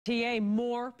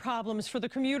More problems for the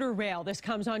commuter rail. This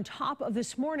comes on top of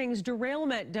this morning's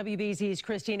derailment. WBZ's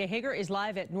Christina Hager is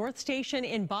live at North Station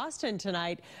in Boston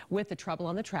tonight with the trouble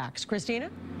on the tracks.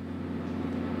 Christina?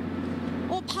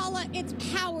 Well, Paula, it's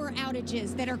power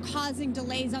outages that are causing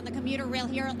delays on the commuter rail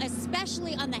here,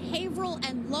 especially on the Haverhill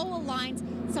and Lowell lines.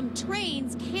 Some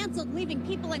trains canceled, leaving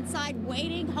people inside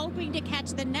waiting, hoping to catch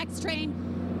the next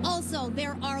train. Also,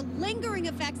 there are lingering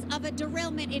effects of a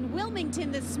derailment in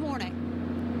Wilmington this morning.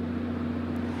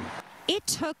 It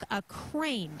took a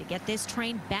crane to get this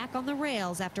train back on the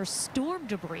rails after storm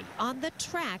debris on the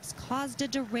tracks caused a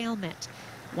derailment.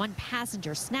 One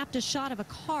passenger snapped a shot of a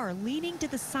car leaning to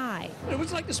the side. It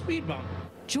was like a speed bump.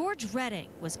 George Redding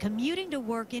was commuting to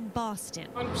work in Boston.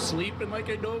 I'm sleeping like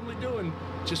I normally do and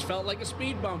just felt like a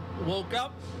speed bump. Woke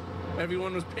up,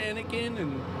 everyone was panicking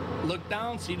and looked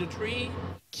down, see the tree.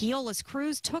 Keola's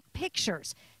crews took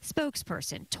pictures.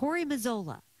 Spokesperson Tori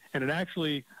Mazzola. And it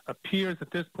actually appears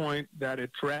at this point that it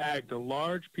dragged a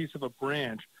large piece of a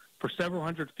branch for several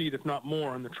hundred feet, if not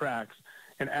more, on the tracks.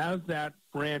 And as that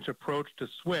branch approached a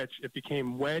switch, it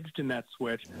became wedged in that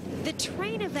switch. The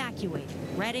train evacuated.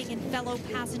 Redding and fellow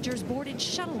passengers boarded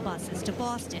shuttle buses to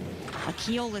Boston. A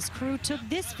Keola's crew took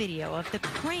this video of the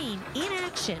crane in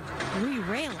action,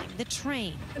 re-railing the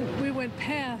train. We went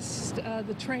past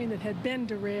the train that had been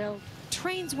derailed.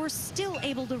 Trains were still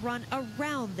able to run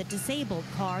around the disabled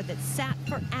car that sat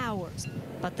for hours,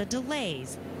 but the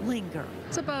delays linger.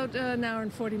 It's about an hour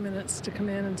and 40 minutes to come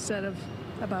in instead of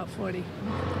about 40.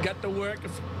 Got to work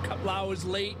a couple hours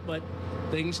late, but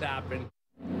things happen.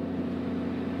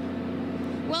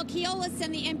 Well, Keolis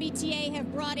and the MBTA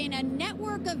have brought in a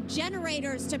network of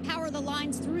generators to power the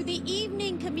lines through the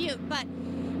evening commute. But,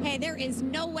 hey, there is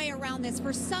no way around this.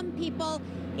 For some people,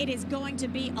 it is going to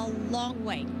be a long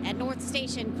wait. At North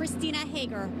Station, Christina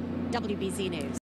Hager, WBZ News.